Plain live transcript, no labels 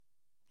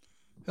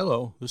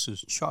Hello, this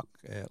is Chuck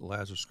at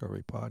Lazarus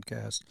Discovery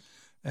Podcast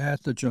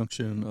at the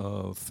junction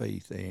of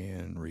faith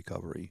and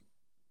recovery.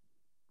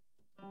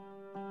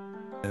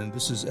 And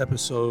this is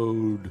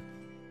episode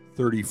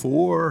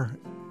 34.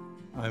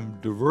 I'm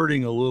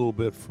diverting a little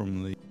bit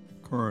from the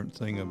current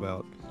thing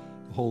about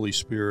the Holy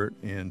Spirit,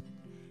 and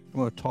I'm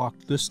going to talk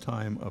this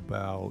time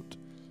about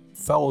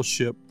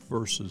fellowship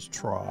versus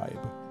tribe.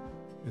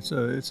 It's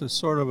a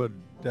sort of a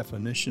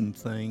definition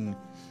thing,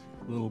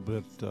 a little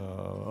bit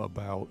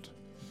about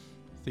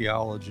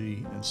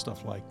theology and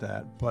stuff like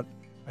that, but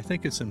I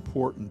think it's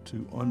important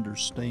to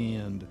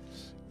understand,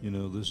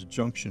 this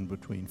junction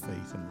between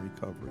faith and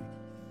recovery.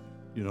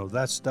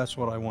 That's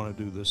what I want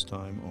to do this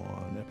time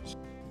on episode.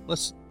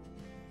 Let's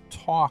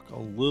talk a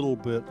little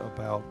bit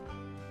about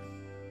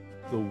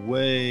the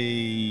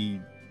way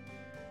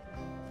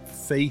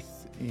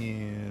faith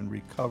and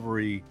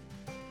recovery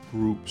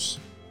groups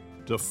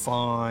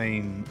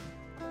define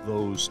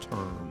those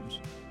terms.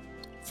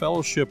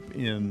 Fellowship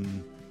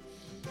in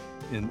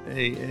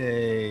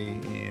AA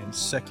and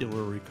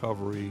secular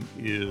recovery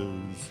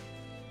is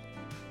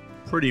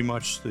pretty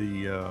much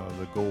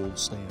the gold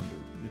standard.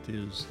 It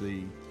is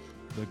the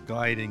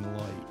guiding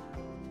light,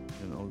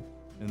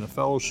 and the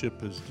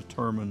fellowship is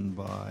determined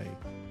by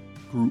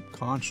group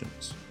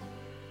conscience.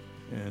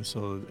 And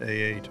so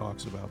AA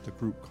talks about the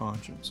group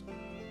conscience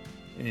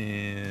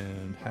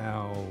and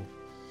how,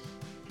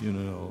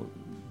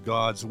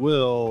 God's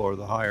will or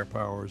the higher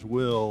power's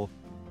will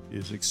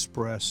is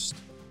expressed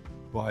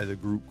by the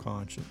group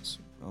conscience.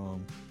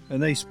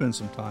 And they spend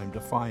some time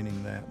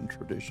defining that in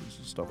traditions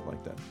and stuff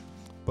like that.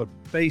 But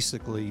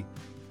basically,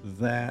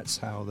 that's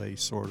how they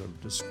sort of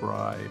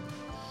describe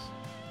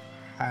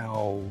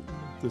how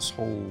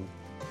the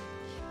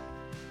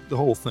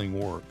whole thing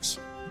works.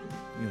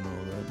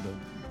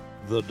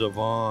 The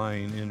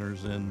divine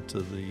enters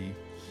into the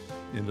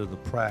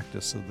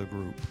practice of the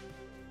group.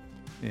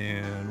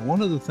 And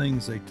one of the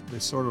things they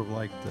sort of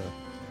like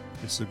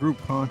it's the group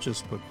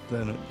conscious, but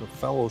then the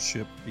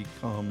fellowship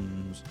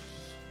becomes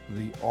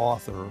the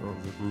author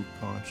of the group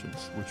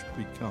conscience, which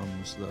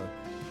becomes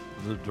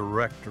the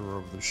director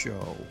of the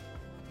show.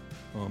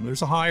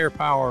 There's a higher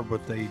power,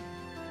 but they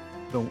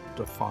don't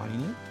define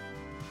it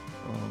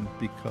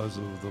because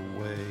of the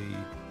way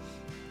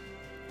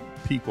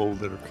people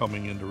that are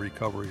coming into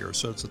recovery are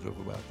sensitive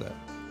about that.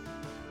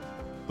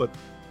 But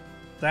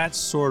that's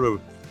sort of,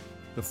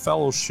 the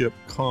fellowship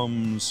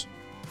comes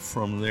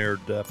from their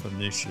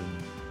definition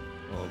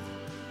of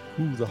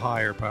who the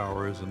higher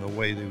power is and the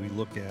way that we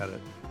look at it.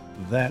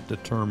 That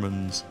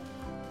determines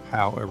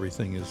how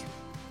everything is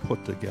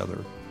put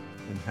together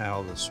and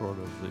how the sort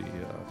of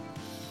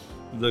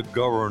the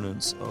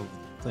governance of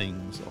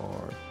things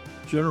are.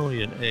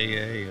 Generally in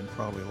AA and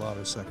probably a lot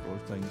of secular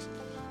things,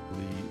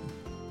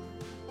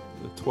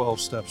 the 12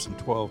 steps and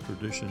 12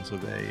 traditions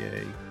of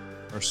AA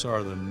are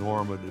sort of the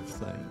normative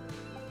thing.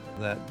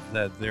 That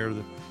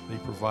they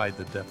provide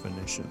the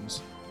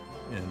definitions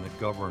and the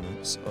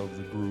governance of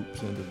the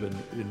groups,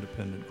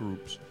 independent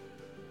groups.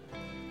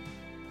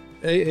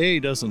 AA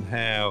doesn't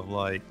have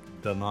like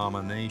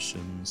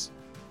denominations.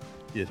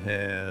 It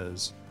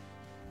has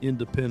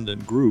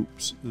independent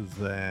groups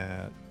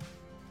that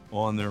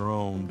on their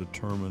own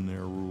determine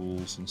their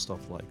rules and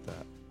stuff like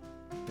that.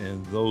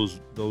 And those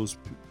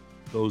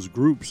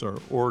groups are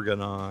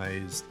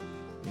organized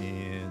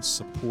and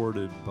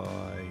supported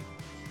by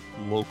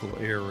local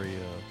area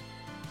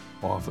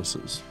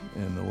offices,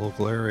 and the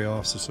local area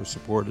offices are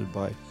supported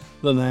by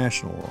the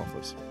national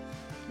office,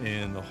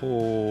 and the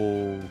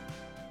whole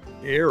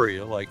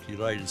area, like the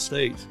United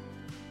States,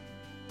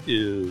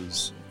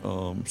 is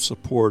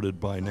supported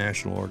by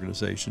national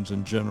organizations,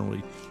 and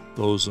generally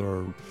those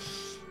are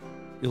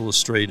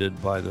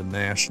illustrated by the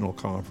national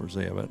conference.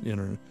 They have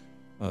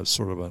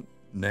sort of a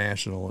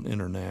national and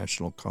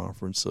international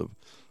conference of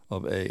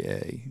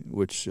AA,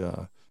 which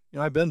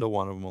I've been to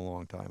one of them a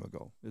long time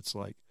ago. It's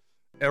like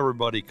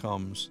everybody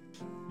comes,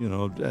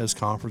 as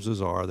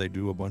conferences are. They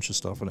do a bunch of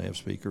stuff and they have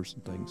speakers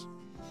and things,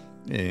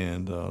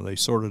 and they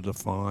sort of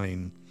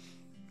define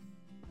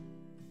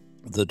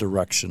the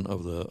direction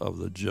of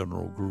the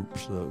general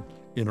groups, the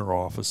inner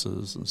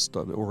offices and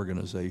stuff,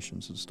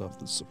 organizations and stuff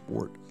that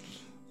support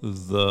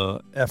the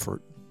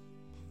effort.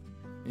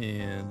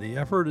 And the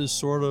effort is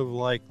sort of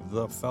like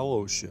the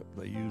fellowship.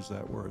 They use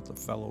that word, the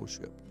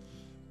fellowship,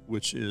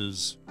 which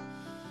is,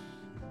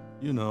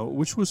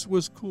 which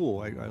was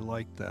cool. I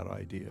liked that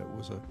idea. It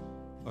was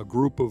a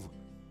group of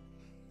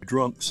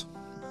drunks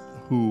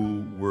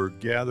who were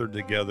gathered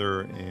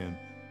together and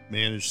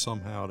managed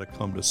somehow to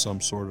come to some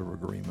sort of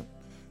agreement.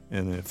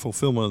 And the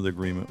fulfillment of the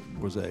agreement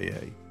was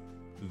AA.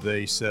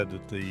 They said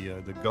that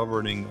the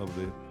governing of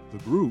the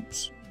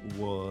groups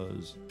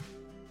was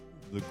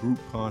the group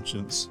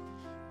conscience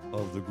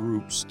of the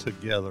groups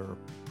together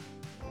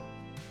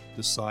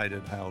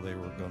decided how they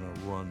were going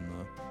to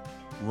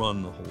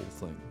run the whole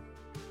thing.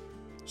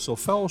 So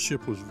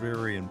fellowship was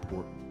very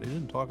important. They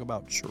didn't talk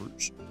about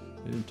church.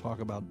 They didn't talk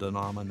about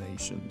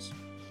denominations.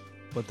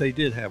 But they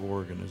did have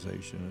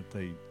organization.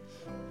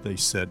 They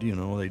said,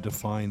 they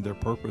defined their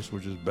purpose,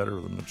 which is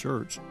better than the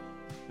church.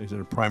 They said,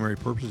 our primary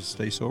purpose is to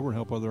stay sober and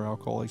help other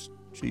alcoholics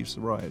achieve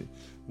sobriety.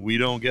 We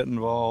don't get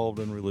involved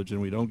in religion.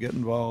 We don't get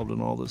involved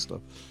in all this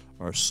stuff.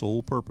 Our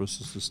sole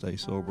purpose is to stay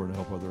sober and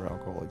help other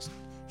alcoholics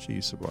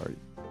achieve sobriety.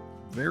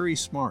 Very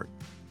smart.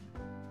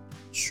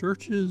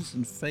 Churches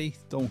and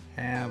faith don't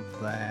have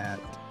that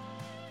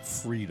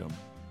freedom.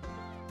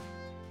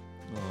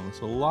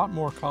 It's a lot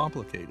more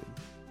complicated.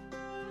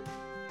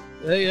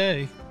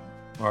 AA,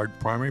 our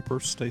primary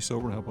purpose is to stay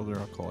sober and help other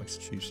alcoholics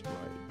achieve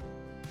sobriety.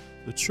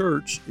 The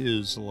church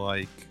is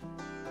like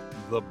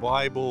the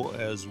Bible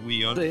as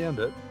we understand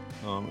it,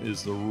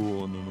 is the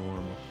rule and the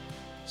norm.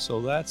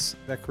 So that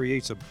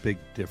creates a big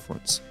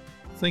difference.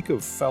 Think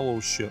of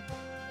fellowship.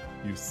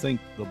 You think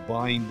the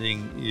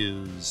binding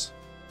is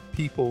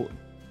people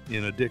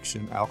in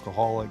addiction,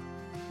 alcoholic,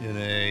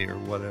 NA, or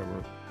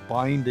whatever.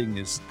 Binding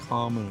is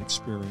common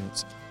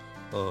experience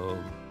of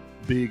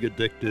being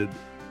addicted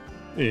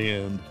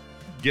and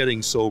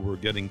getting sober,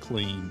 getting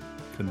clean,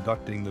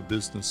 conducting the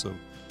business of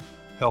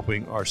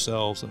helping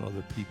ourselves and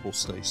other people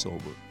stay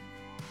sober.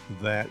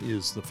 That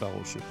is the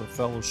fellowship. The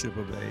fellowship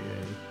of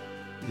AA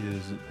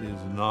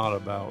is not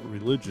about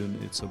religion.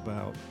 It's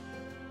about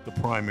the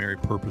primary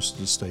purpose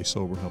to stay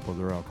sober and help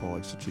other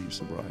alcoholics achieve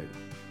sobriety.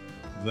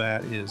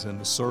 That is, and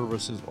the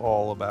service is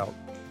all about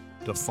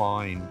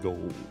defined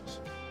goals.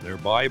 Their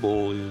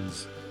Bible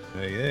is,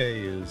 AA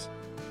is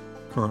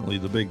currently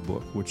the big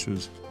book, which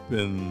has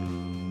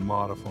been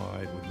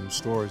modified with new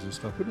stories and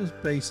stuff, but it's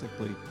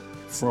basically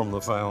from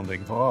the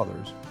founding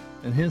fathers,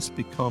 and hence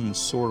becomes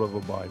sort of a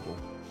Bible.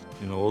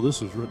 This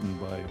was written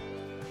by,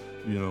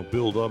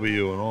 Bill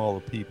W. and all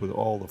the people,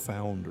 all the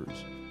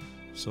founders.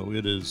 So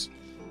it is,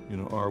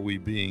 are we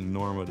being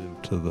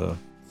normative to the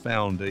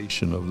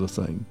foundation of the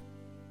thing?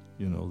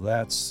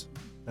 That's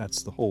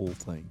the whole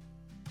thing.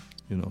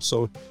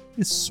 So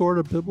it's sort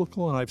of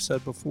biblical, and I've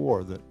said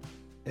before that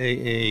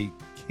AA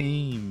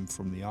came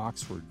from the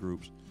Oxford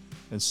groups,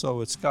 and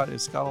so it's got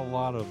a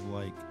lot of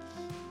like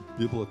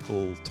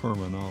biblical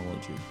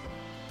terminology.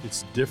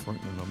 It's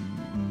different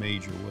in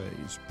major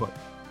ways, but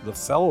the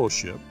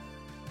fellowship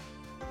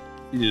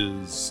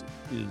is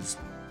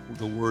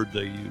the word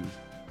they use.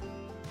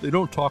 They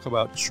don't talk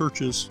about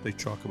churches, they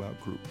talk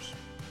about groups.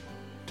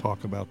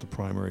 Talk about the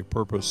primary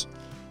purpose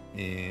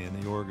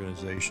and the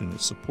organization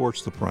that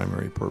supports the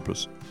primary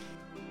purpose.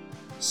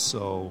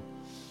 So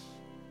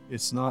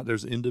it's not,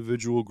 there's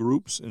individual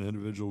groups, and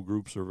individual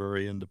groups are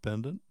very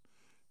independent,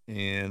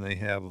 and they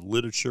have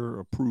literature,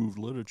 approved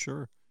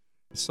literature.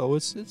 So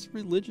it's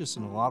religious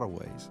in a lot of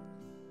ways,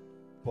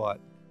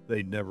 but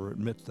they never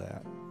admit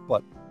that.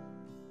 But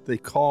they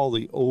call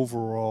the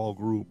overall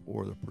group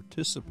or the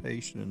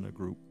participation in the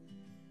group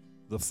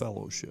the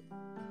fellowship.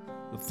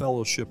 The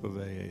fellowship of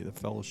AA, the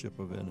fellowship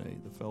of NA,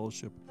 the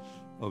fellowship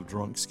of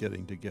drunks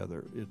getting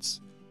together.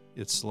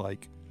 It's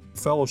like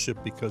fellowship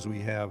because we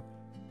have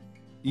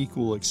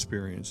equal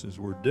experiences.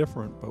 We're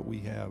different, but we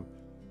have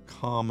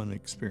common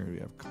experience. We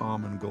have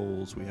common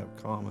goals. We have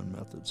common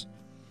methods.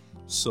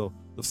 So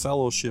the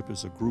fellowship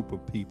is a group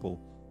of people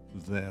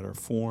that are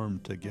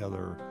formed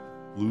together,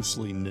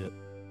 loosely knit,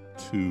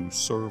 to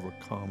serve a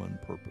common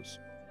purpose.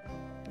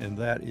 And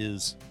that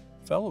is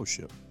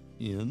fellowship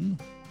in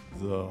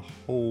the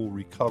whole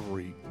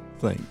recovery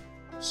thing.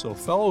 So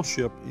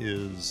fellowship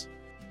is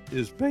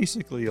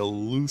basically a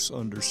loose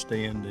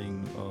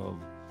understanding of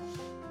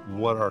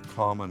what our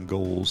common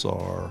goals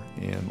are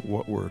and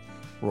what we're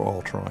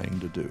all trying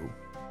to do.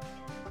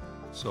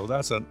 So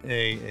that's an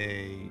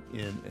AA,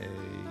 NA,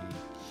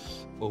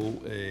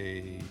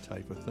 OA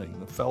type of thing.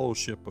 The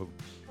fellowship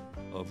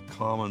of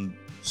common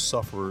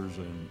sufferers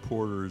and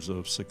porters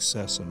of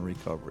success and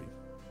recovery.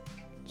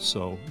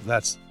 So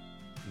that's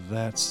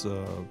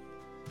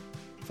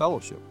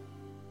fellowship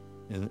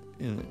in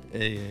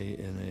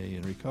AA, NA,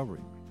 and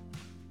recovery.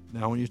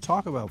 Now, when you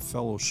talk about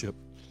fellowship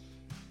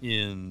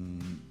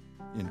in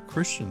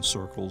Christian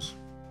circles,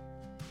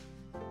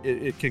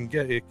 it can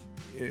get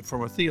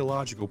from a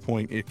theological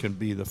point. It can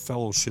be the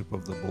fellowship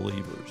of the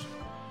believers.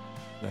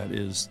 That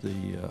is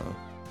the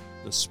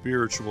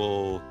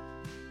spiritual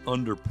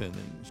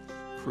underpinnings,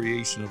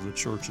 creation of the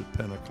church at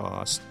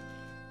Pentecost,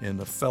 and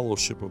the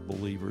fellowship of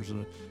believers.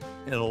 And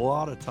a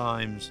lot of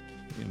times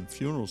in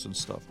funerals and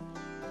stuff,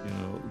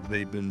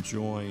 they've been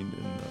joined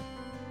in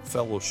the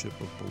fellowship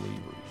of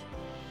believers.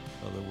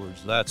 In other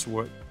words,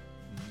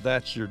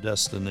 that's your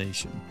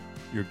destination.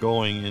 You're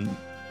going in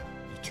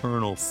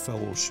eternal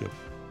fellowship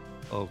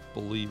of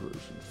believers,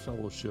 and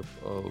fellowship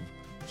of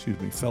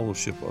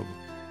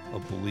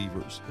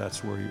believers.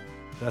 That's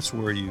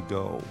where you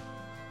go.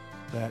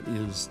 That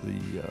is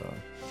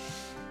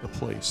the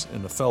place,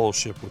 and the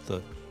fellowship with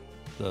the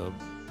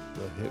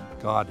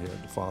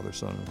Godhead, the Father,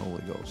 Son, and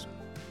Holy Ghost.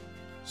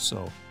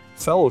 So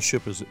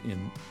fellowship is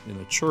in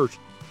a church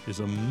is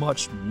a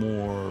much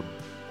more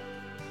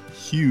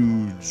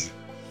huge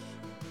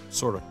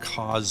sort of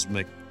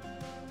cosmic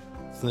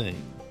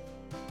thing.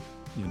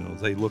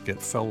 They look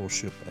at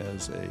fellowship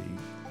as a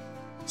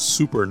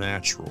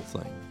supernatural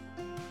thing.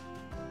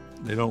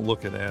 They don't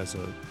look at it as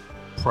a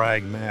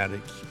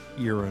pragmatic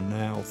here and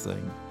now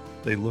thing.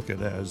 They look at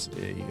it as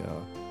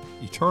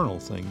eternal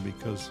thing,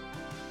 because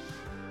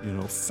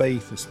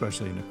faith,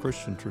 especially in the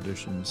Christian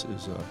traditions,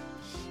 is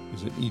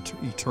an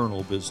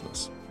eternal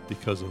business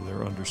because of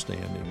their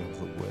understanding of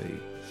the way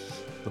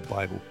the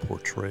Bible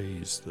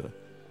portrays the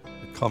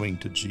coming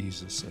to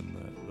Jesus and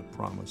the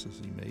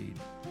promises he made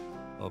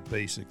of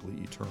basically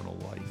eternal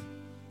life.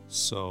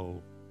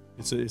 So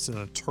it's an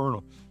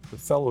eternal. The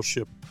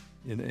fellowship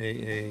in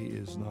AA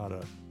is not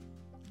a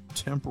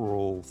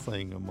temporal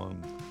thing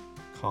among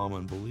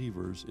common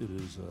believers. It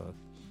is a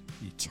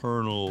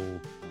eternal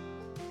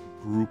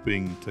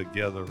grouping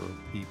together of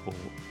people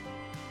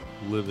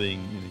living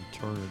in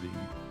eternity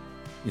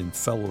in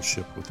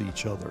fellowship with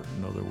each other.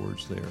 In other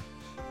words, they're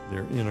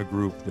in a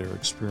group, they're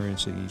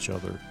experiencing each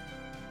other,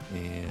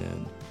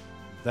 and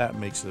that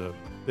makes a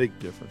big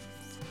difference.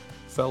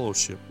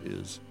 Fellowship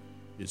is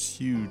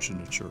huge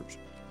in the church.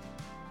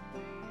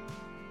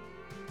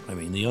 I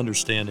mean, the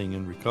understanding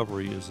in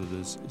recovery is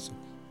it's a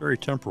very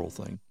temporal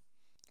thing.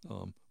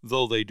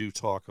 Though they do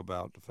talk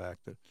about the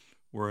fact that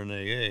we're in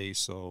AA,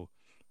 so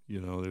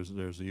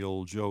there's the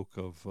old joke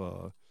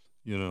of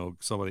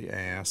somebody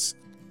asks,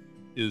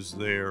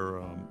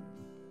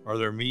 are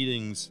there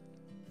meetings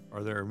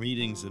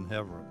in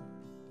heaven?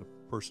 The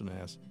person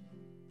asks,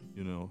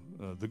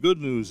 the good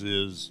news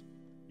is,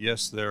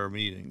 yes, there are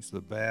meetings.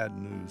 The bad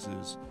news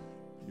is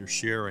you're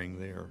sharing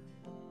there.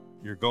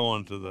 You're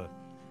going to the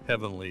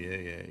heavenly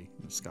AA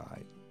in the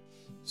sky.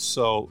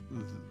 So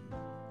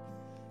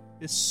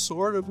it's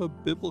sort of a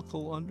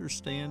biblical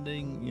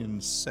understanding in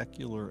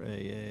secular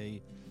AA.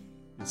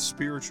 It's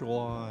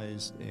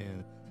spiritualized,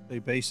 and they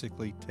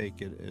basically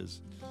take it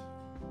as,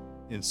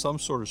 in some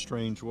sort of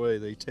strange way,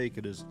 they take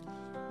it as,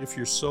 if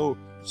you're so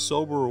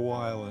sober a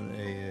while in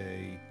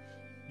AA,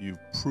 you've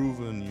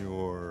proven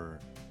your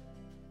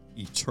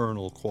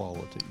eternal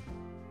quality,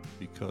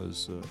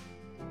 because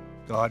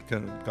God's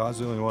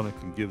the only one that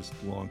can give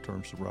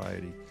long-term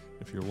sobriety.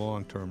 If you're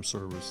long-term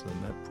service,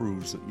 then that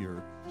proves that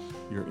you're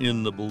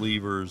in the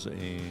believers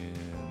and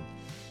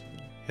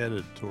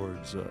headed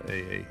towards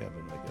AA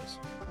heaven, I guess.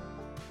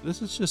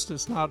 This is just,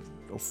 it's not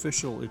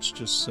official, it's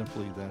just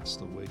simply that's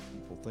the way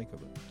people think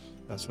of it.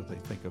 That's what they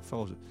think of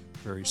fellowship.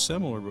 Very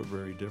similar, but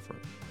very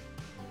different.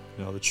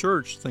 Now, the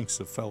church thinks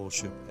of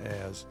fellowship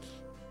as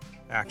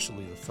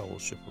actually the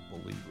fellowship of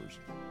believers.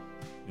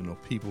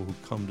 People who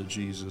come to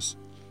Jesus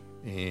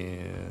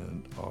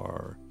and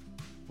are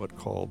what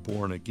called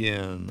born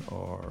again,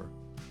 are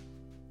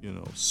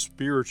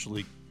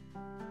spiritually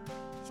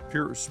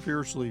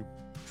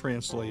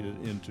translated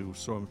into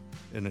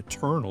an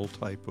eternal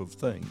type of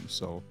thing.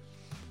 So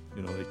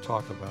they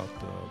talk about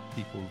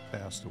people who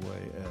passed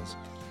away as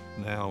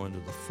now into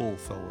the full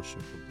fellowship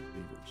of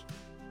believers.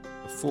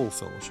 The full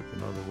fellowship,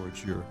 in other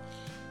words, you're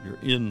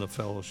in the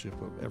fellowship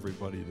of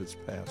everybody that's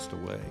passed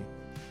away,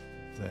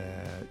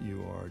 that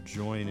you are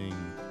joining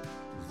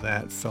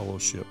that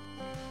fellowship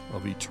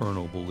of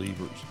eternal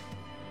believers.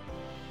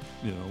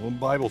 When the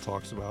Bible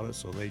talks about it,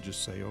 so they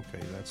just say,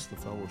 okay, that's the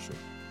fellowship.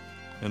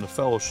 And the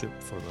fellowship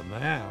for the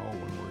now,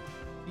 when we're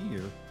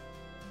here,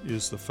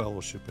 is the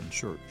fellowship in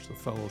church, the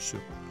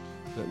fellowship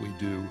that we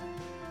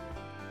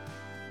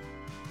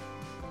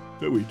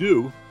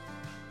do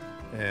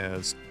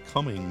as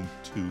coming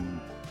to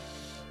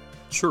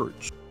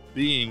church,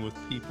 being with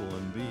people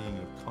and being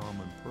of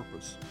common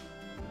purpose.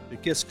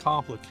 It gets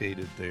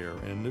complicated there,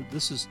 and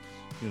that's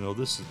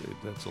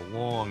a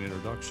long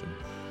introduction,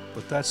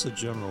 but that's the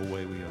general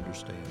way we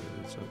understand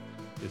it.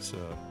 It's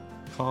a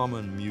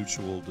common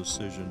mutual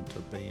decision to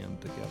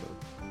band together.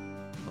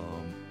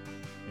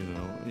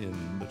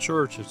 In the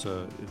church, it's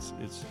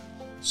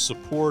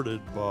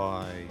supported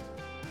by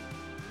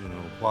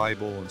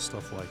Bible and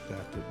stuff like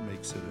that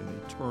makes it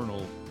an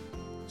eternal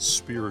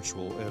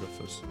spiritual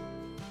edifice.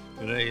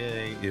 In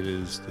AA, it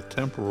is the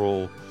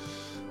temporal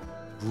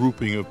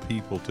grouping of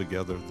people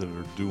together that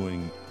are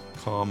doing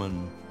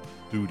common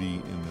duty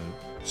in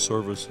the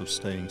service of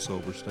staying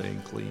sober,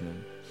 staying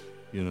clean,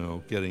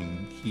 and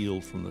getting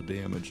healed from the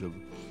damage of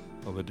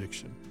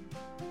addiction.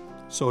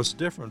 So it's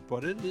different,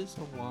 but it is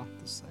a lot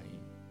the same.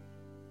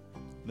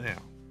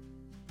 Now,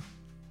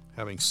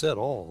 having said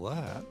all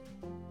that,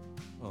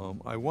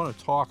 I want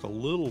to talk a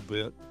little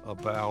bit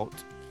about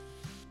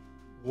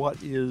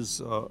what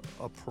is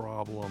a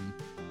problem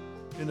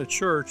in the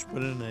church,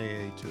 but in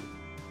AA too.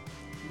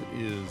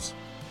 It is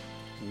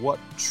what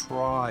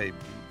tribe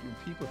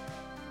people.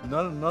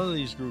 None of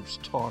these groups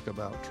talk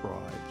about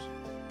tribes.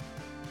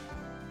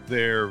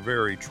 They're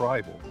very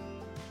tribal.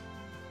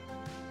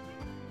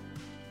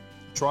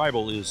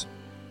 Tribal is,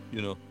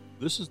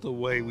 this is the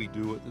way we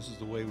do it. This is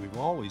the way we've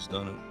always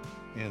done it,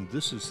 and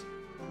this is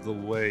the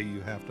way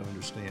you have to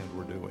understand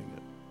we're doing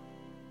it.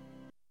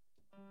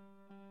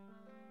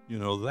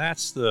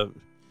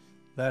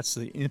 That's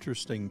the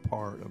interesting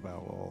part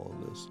about all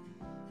of this,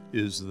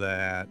 is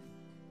that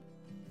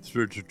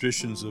through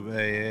traditions of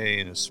AA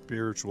and a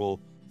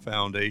spiritual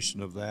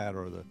foundation of that,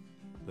 or the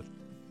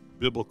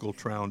biblical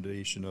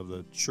foundation of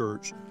the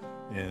church,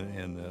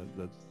 and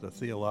the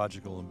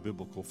theological and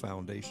biblical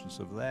foundations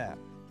of that,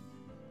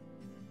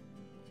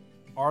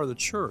 are the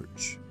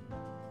church.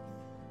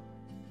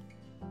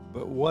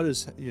 But what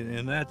is,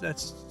 and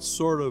that's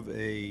sort of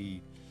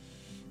a,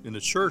 in the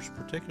church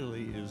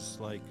particularly, is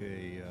like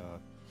is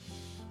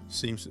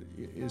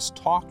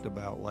talked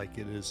about like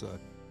it is a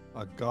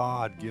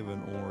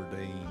God-given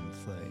ordained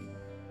thing.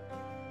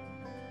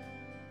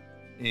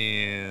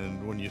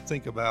 And when you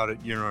think about it,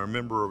 you're a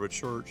member of a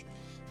church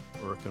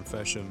or a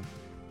confession,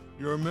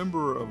 you're a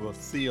member of a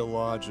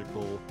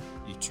theological,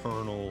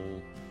 eternal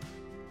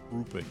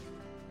grouping.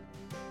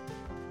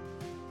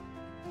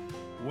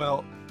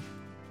 Well,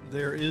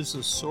 there is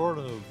a sort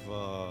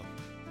of,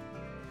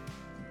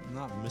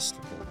 not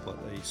mystical, but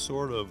a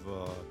sort of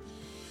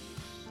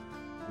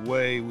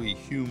way we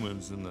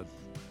humans in the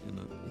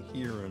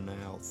here and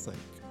now think.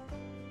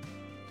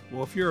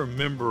 Well, if you're a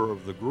member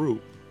of the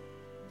group,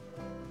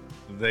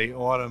 they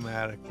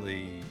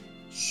automatically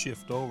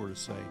shift over to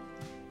say,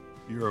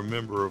 you're a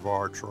member of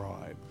our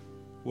tribe.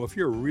 Well, if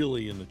you're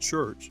really in the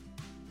church,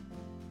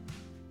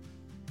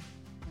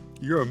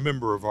 you're a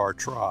member of our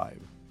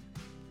tribe.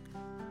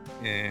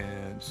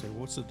 And say,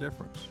 what's the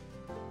difference?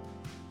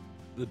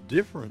 The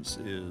difference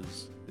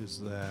is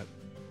that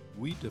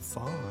we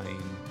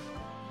define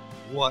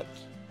what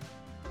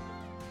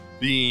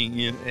being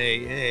in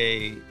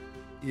AA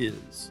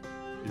is.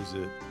 Is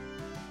it,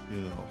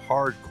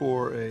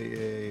 hardcore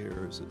AA,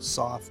 or is it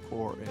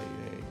softcore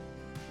AA,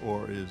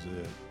 or is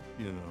it,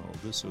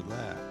 this or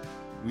that?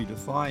 We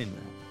define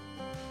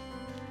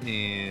that.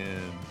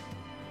 And,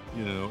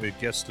 it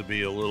gets to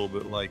be a little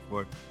bit like,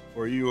 what,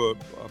 are you a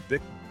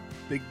big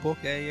book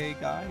AA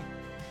guy?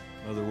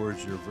 In other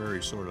words, you're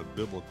very sort of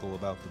biblical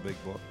about the big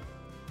book.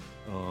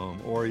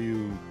 Or are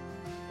you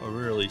a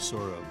really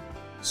sort of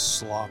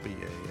sloppy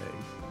AA?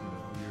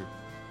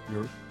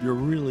 You're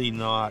really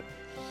not.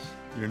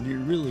 You're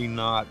really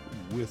not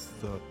with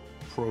the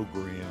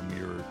program.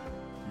 You're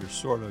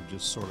sort of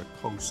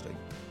coasting,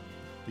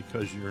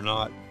 because you're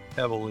not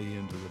heavily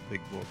into the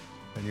big book,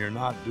 and you're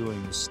not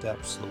doing the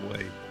steps the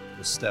way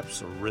the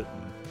steps are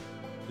written.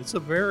 It's a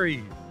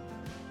very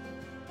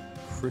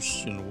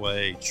Christian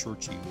way,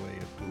 churchy way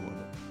of doing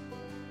it.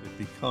 It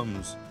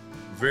becomes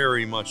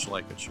very much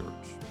like a church.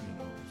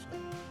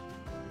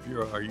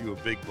 So are you a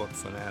big book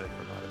fanatic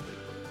or not a big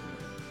book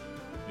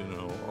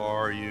fanatic?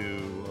 Are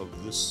you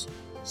of this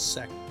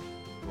sect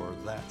or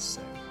that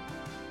sect?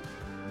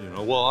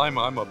 Well, I'm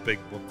a big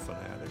book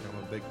fanatic. I'm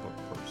a big book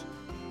person.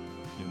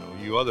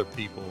 You other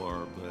people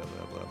are blah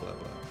blah blah blah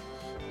blah.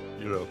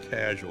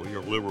 Casual.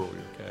 You're liberal.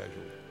 You're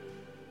casual.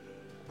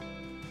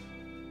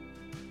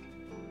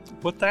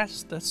 But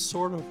that's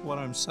sort of what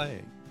I'm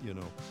saying.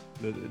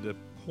 The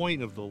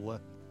point of the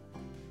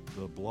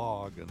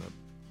blog and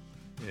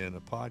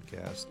a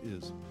podcast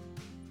is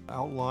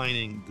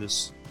outlining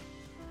this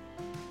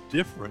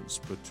difference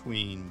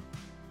between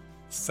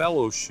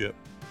fellowship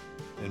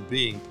and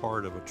being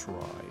part of a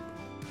tribe.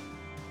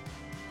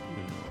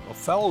 A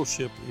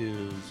fellowship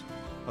is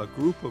a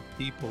group of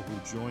people who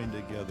join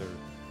together,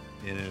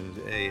 and as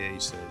AA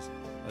says,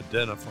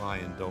 identify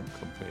and don't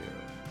compare.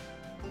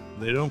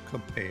 They don't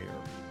compare.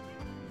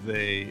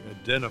 They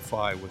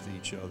identify with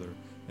each other,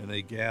 and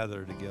they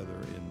gather together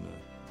in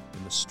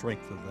the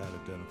strength of that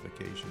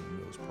identification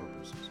and those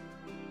purposes.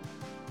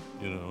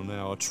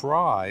 Now a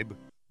tribe,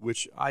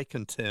 which I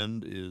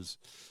contend is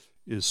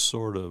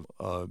sort of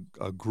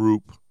a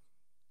group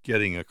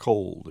getting a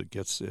cold. It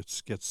gets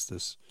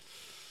this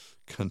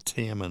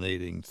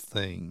contaminating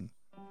thing,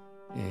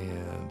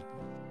 and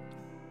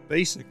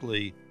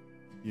basically,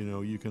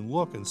 you can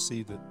look and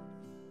see that,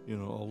 a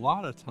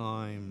lot of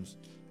times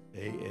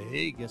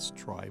AA gets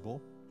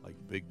tribal, like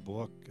Big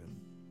Book and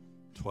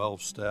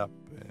 12-step,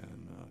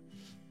 and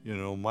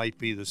might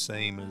be the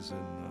same as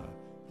in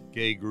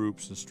gay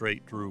groups and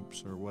straight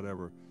groups or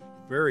whatever,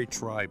 very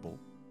tribal.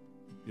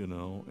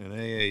 And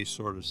AA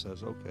sort of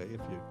says, okay,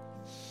 if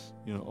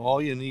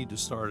all you need to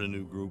start a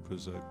new group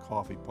is a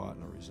coffee pot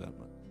and a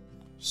resentment.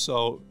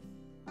 So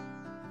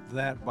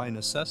that by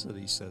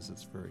necessity says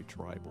it's very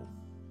tribal.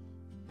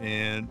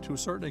 And to a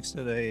certain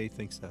extent, AA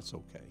thinks that's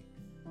okay.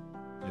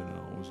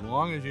 As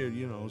long as you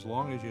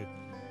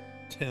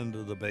tend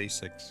to the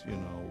basics,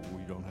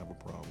 we don't have a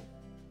problem.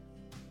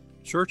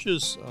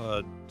 Churches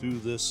do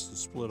this to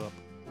split up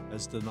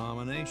as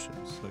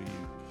denominations. So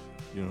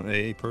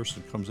AA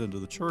person comes into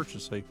the church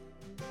and say,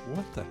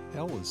 what the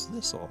hell is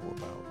this all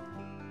about?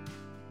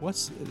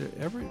 It's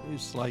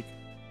like,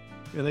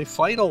 and they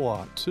fight a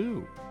lot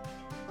too.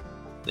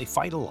 They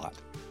fight a lot.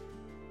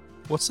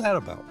 What's that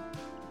about?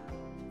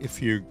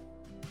 If you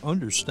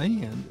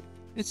understand,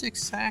 it's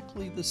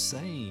exactly the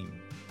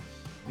same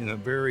in a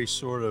very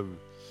sort of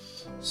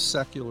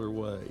secular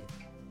way.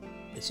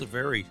 It's a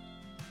very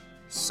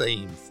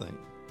same thing.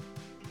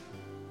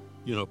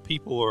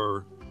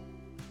 People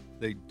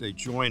they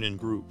join in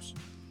groups.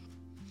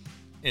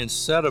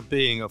 Instead of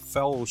being a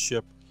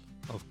fellowship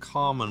of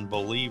common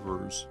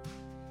believers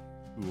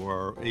who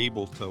are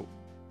able to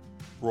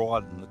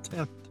broaden the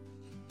tent,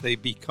 they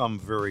become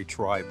very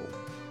tribal.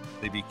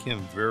 They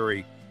become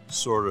very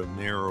sort of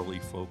narrowly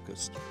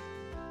focused.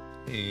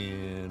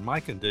 And my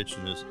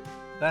contention is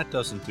that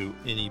doesn't do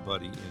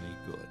anybody any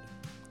good.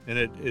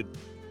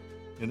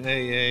 And In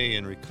AA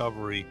and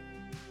recovery,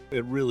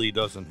 it really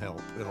doesn't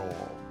help at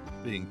all,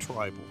 being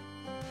tribal.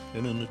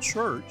 And in the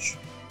church,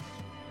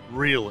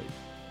 really,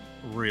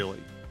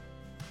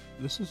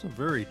 this is a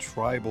very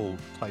tribal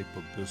type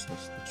of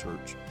business, the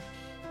church.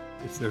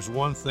 If there's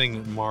one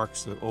thing that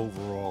marks the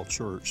overall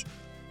church,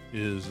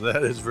 is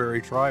that it's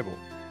very tribal.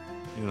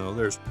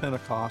 There's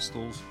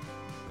Pentecostals,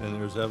 and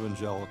there's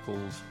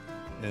evangelicals,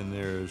 and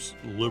there's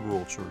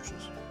liberal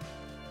churches.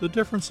 The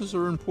differences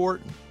are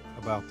important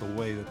about the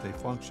way that they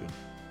function,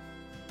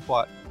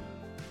 but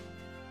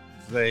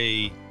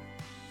they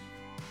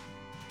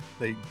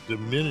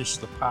diminish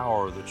the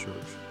power of the church.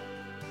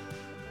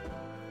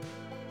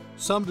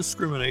 Some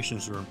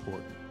discriminations are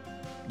important.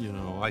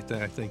 I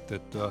think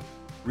that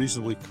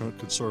reasonably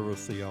conservative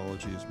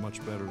theology is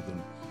much better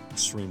than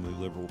extremely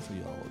liberal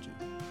theology.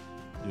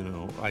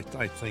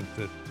 I think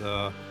that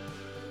the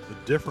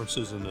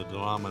differences in the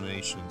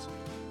denominations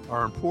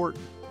are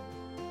important.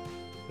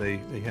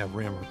 They have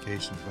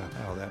ramifications about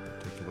how that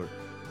particular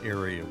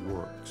area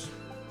works.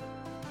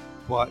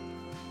 But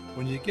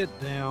when you get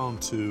down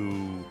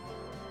to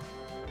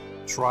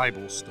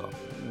tribal stuff,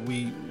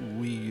 we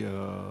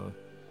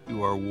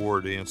do our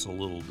war dance a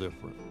little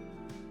different.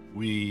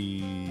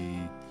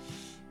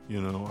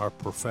 Our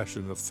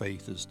profession of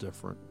faith is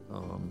different.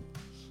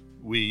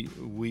 We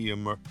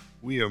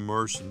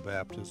immerse in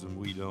baptism.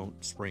 We don't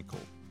sprinkle.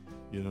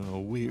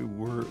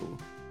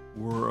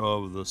 We're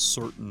of the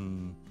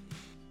certain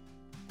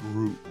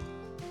group.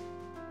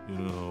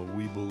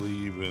 We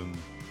believe in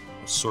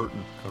a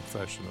certain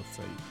confession of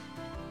faith.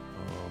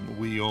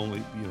 We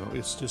only,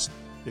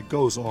 it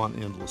goes on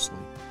endlessly,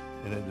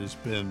 and it has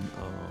been,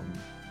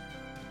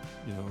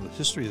 the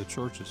history of the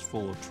church is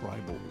full of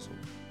tribalism.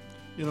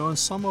 And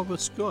some of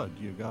it's good.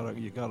 You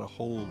gotta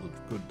hold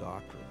a good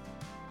doctrine,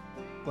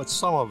 but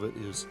some of it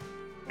is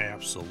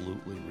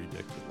absolutely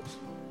ridiculous.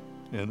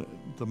 And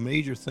the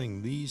major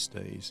thing these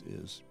days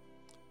is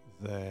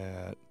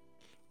that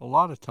a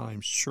lot of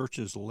times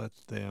churches let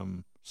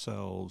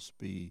themselves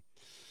be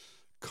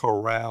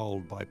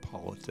corralled by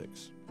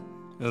politics,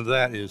 and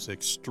that is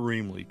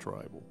extremely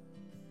tribal.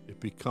 It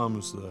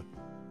becomes the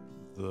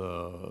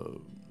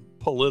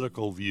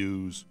political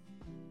views,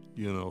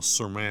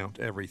 surmount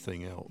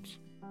everything else.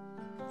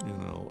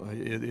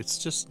 It's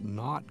just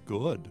not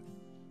good.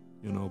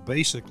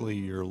 Basically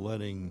you're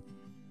letting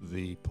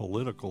the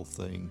political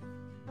thing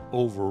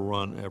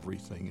overrun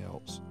everything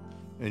else,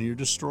 and you're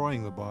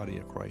destroying the body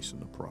of Christ in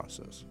the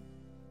process.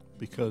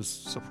 Because,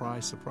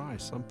 surprise,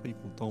 surprise, some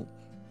people don't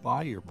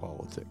buy your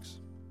politics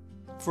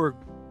for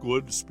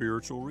good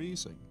spiritual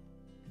reason.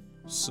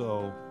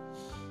 So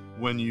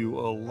when you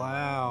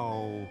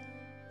allow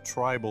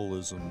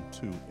tribalism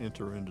to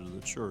enter into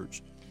the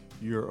church,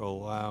 you're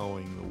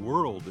allowing the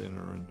world to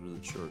enter into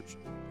the church,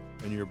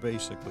 and you're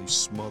basically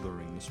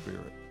smothering the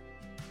Spirit.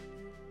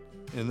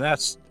 And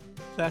that's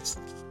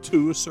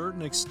to a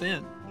certain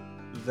extent,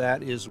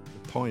 that is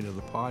the point of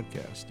the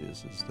podcast,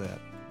 is that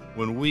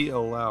when we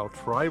allow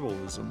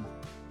tribalism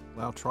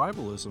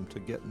to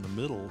get in the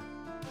middle,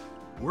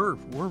 we're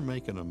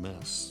making a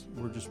mess.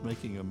 We're just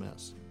making a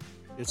mess.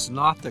 It's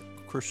not that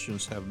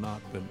Christians have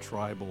not been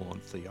tribal on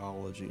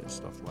theology and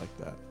stuff like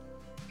that.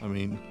 I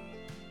mean,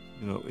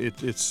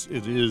 it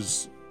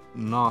is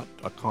not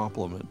a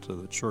compliment to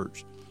the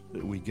church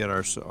that we get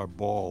our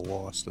ball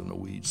lost in the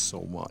weeds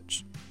so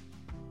much.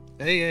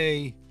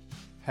 AA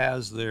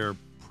has their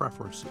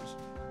preferences,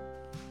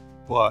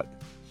 but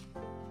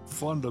the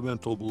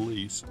fundamental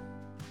beliefs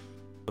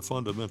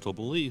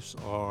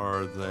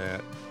are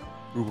that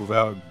group of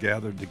out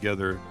gathered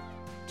together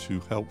to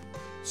help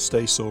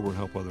stay sober and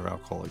help other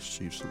alcoholics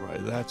achieve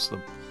sobriety. That's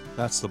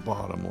the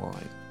bottom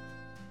line.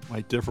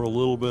 Might differ a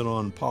little bit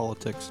on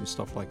politics and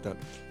stuff like that,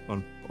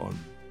 on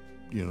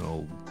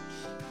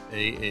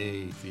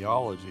AA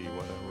theology,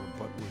 whatever.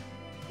 But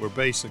we're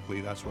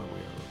basically, that's what we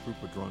are, a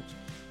group of drunks.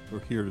 We're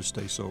here to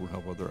stay sober and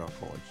help other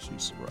alcoholics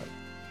achieve sobriety.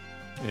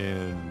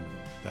 And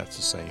that's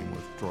the same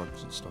with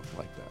drugs and stuff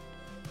like that.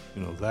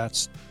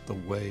 That's the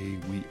way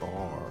we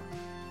are.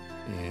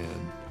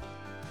 And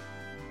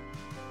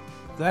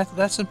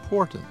that's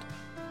important.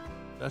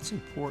 That's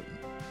important.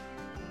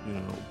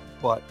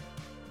 But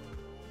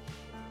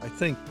I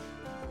think,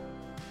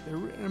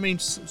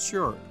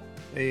 sure,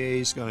 AA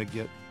is going to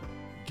get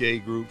gay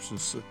groups and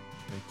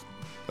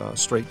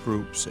straight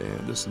groups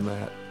and this and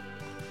that.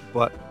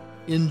 But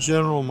in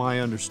general, my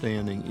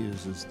understanding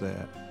is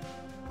that,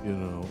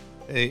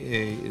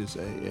 AA is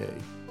AA.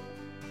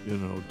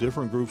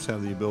 Different groups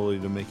have the ability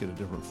to make it a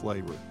different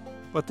flavor.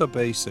 But the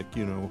basic,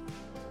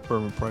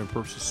 permanent prime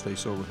purpose, stay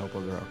sober, and help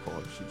other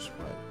alcoholics achieve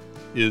sobriety,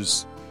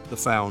 is the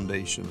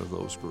foundation of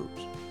those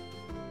groups.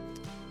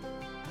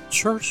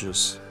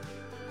 Churches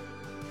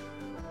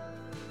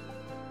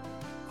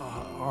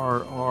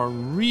are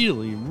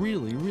really,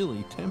 really,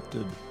 really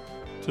tempted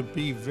to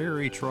be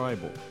very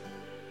tribal.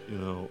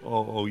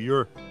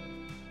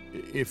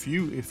 If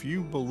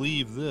you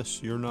believe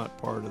this, you're not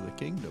part of the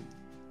kingdom.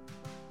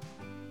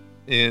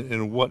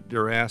 And what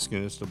they're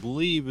asking us to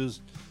believe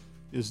is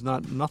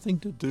nothing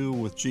to do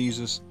with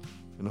Jesus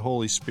and the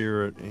Holy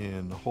Spirit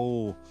and the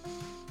whole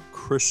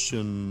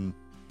Christian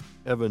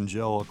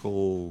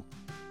evangelical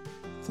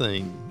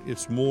thing.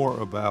 It's more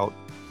about,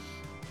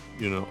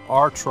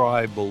 our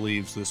tribe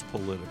believes this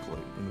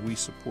politically, and we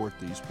support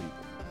these people.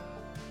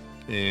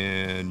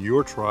 And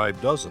your tribe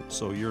doesn't,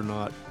 so you're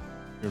not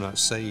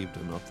saved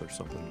enough or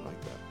something like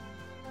that.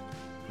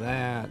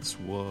 That's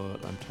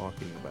what I'm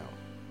talking about.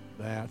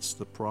 That's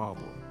the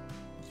problem.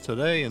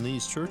 Today in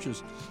these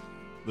churches,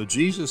 the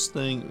Jesus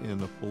thing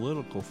and the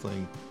political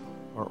thing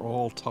are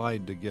all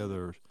tied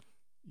together,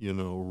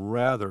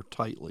 rather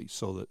tightly,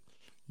 so that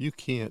you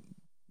can't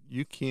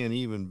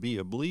even be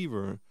a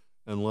believer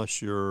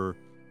unless you're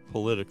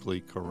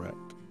politically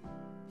correct,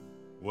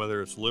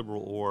 whether it's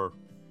liberal or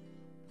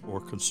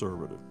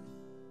conservative.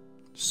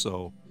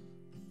 So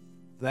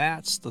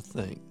that's the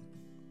thing.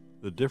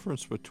 The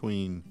difference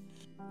between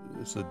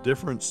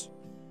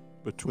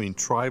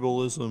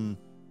tribalism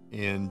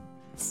and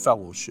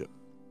fellowship.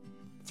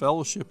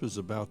 Fellowship is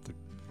about the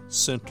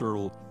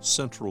central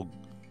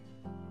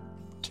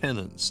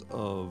tenets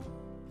of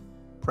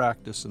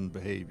practice and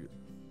behavior.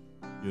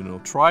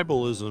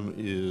 Tribalism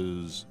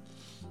is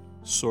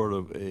sort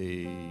of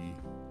a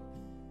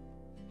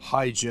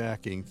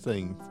hijacking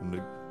thing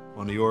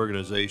on the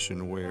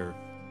organization where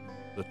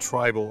the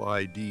tribal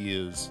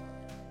ideas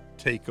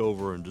take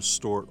over and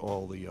distort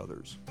all the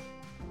others.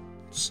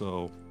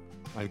 So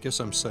I guess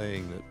I'm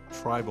saying that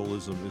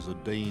tribalism is a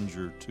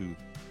danger to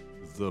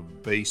the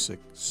basic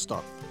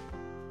stuff.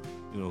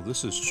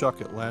 This is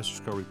Chuck at Last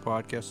Discovery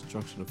Podcast, the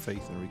Junction of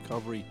Faith and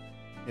Recovery.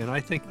 And I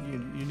think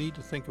you need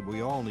to think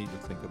we all need to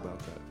think about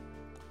that.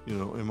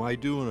 Am I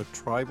doing a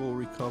tribal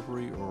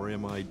recovery or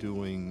am I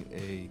doing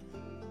a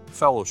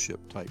fellowship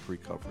type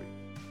recovery?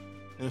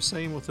 And the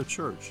same with the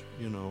church.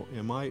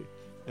 Am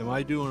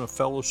I doing a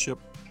fellowship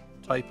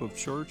type of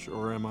church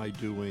or am I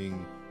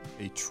doing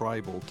a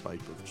tribal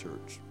type of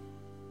church?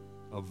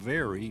 A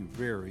very,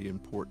 very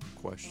important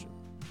question.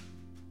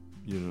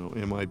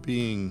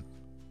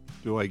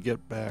 Do I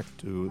get back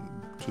to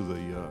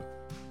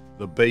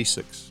the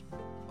basics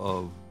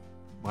of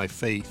my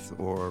faith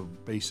or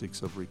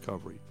basics of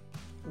recovery?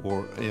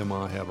 Or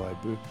have I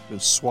been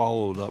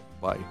swallowed up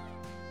by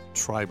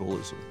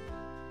tribalism?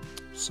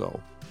 So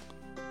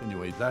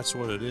anyway, that's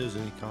what it is.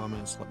 Any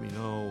comments, let me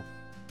know.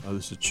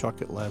 This is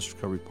Chuck at Last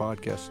Recovery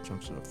Podcast,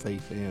 Junction of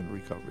Faith and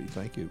Recovery.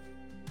 Thank you.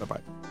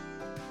 Bye-bye.